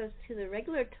have to go to the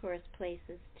regular tourist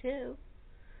places, too.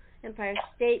 Empire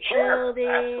State Building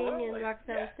absolutely. And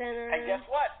Rockefeller Center. And guess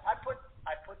what? I put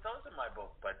those in my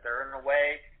book, but they're in a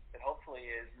way that hopefully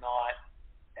is not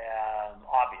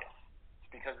obvious. It's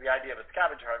because the idea of a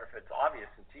scavenger hunt, if it's obvious,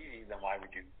 it's easy, then why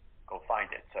would you go find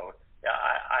it? So, yeah,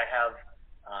 I have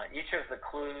each of the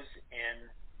clues in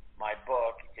my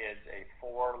book is a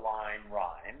 4-line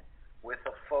rhyme with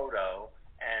a photo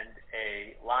and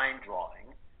a line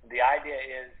drawing. The idea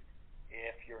is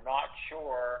if you're not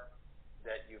sure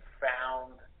that you've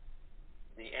found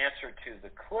the answer to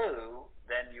the clue,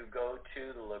 then you go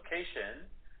to the location,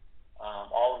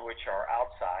 all of which are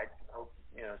outside,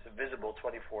 it's visible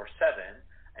 24/7,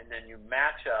 and then you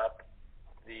match up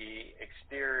the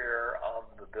exterior of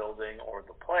the building or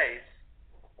the place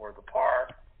or the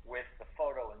park with the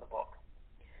photo in the book.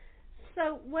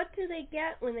 So what do they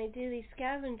get when they do these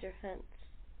scavenger hunts?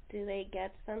 Do they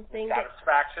get something?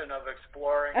 Satisfaction of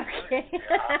exploring. Okay.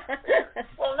 Yeah.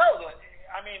 Well, no.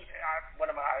 I mean,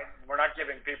 we're not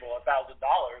giving people $1,000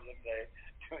 if they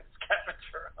do a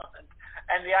scavenger hunt.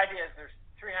 And the idea is there's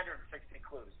 360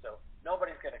 clues, so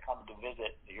nobody's going to come to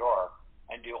visit New York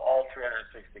and do all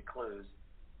 360 clues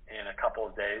in a couple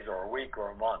of days or a week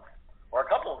or a month or a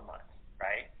couple of months,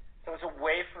 right? So it's a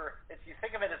way you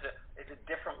think of it as a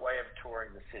different way of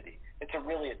touring the city. It's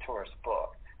really a tourist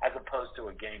book as opposed to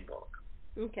a game book.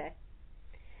 Okay.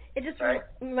 It just right?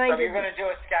 reminded So if you're going to do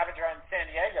a scavenger hunt in San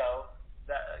Diego,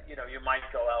 you might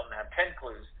go out and have 10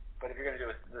 clues, but if you're going to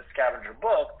do the scavenger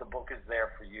book, the book is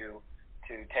there for you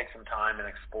to take some time and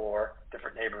explore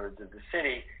different neighborhoods of the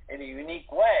city in a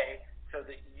unique way so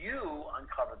that you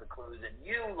uncover the clues and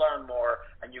you learn more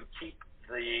and you keep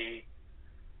the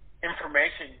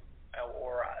information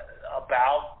or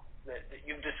about that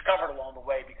you've discovered along the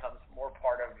way becomes more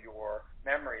part of your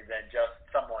memory than just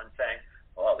someone saying,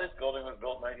 well, this building was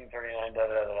built in 1939,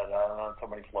 on so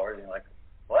many floors, and you're like,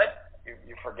 what?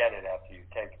 You forget it after you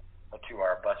take a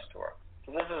 2-hour bus tour.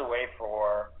 So this is a way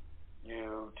for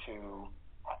you to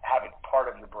have it part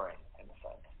of your brain, in a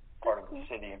sense. Part of the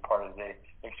city and part of the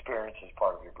experience is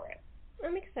part of your brain.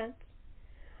 That makes sense.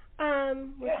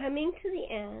 We're coming to the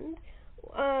end.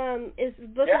 Is the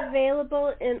book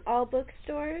available in all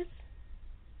bookstores?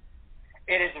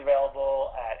 It is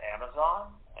available at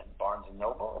Amazon and Barnes &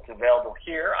 Noble. It's available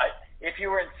here. If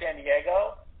you were in San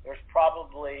Diego, there's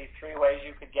probably 3 ways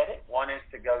you could get it. One is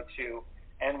to go to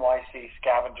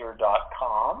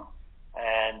NYCScavenger.com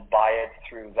and buy it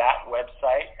through that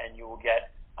website, and you will get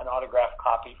an autographed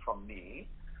copy from me.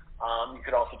 You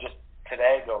could also just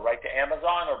today go right to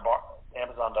Amazon or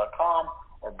Amazon.com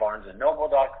or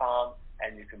BarnesandNoble.com,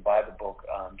 and you can buy the book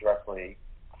directly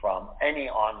from any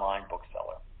online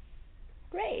bookseller.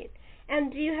 Great.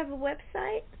 And do you have a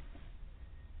website?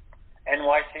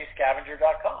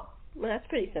 NYCScavenger.com. Well, that's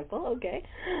pretty simple. Okay.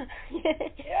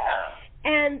 Yeah.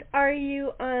 And are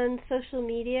you on social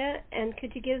media? And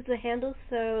could you give the handle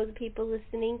so the people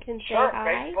listening can say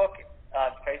hi? Sure.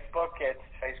 Facebook, it's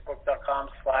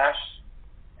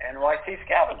facebook.com/NYC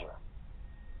Scavenger.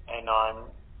 And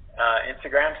on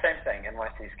Instagram, same thing,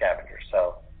 NYC Scavenger.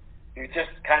 So you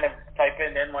just kind of type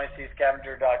in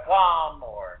NYCScavenger.com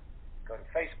or go to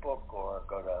Facebook or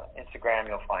go to Instagram,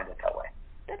 you'll find it that way.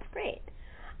 That's great.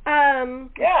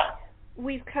 Yeah.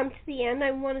 We've come to the end.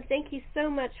 I want to thank you so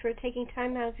much for taking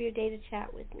time out of your day to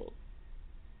chat with me.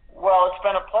 Well, it's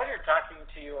been a pleasure talking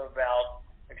to you about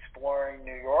exploring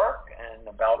New York and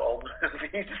about old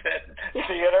movies and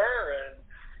theater and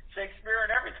Shakespeare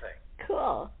and everything.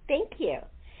 Cool. Thank you.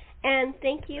 And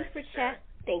thank you for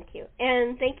Thank you.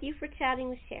 And thank you for chatting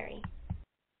with Sherri.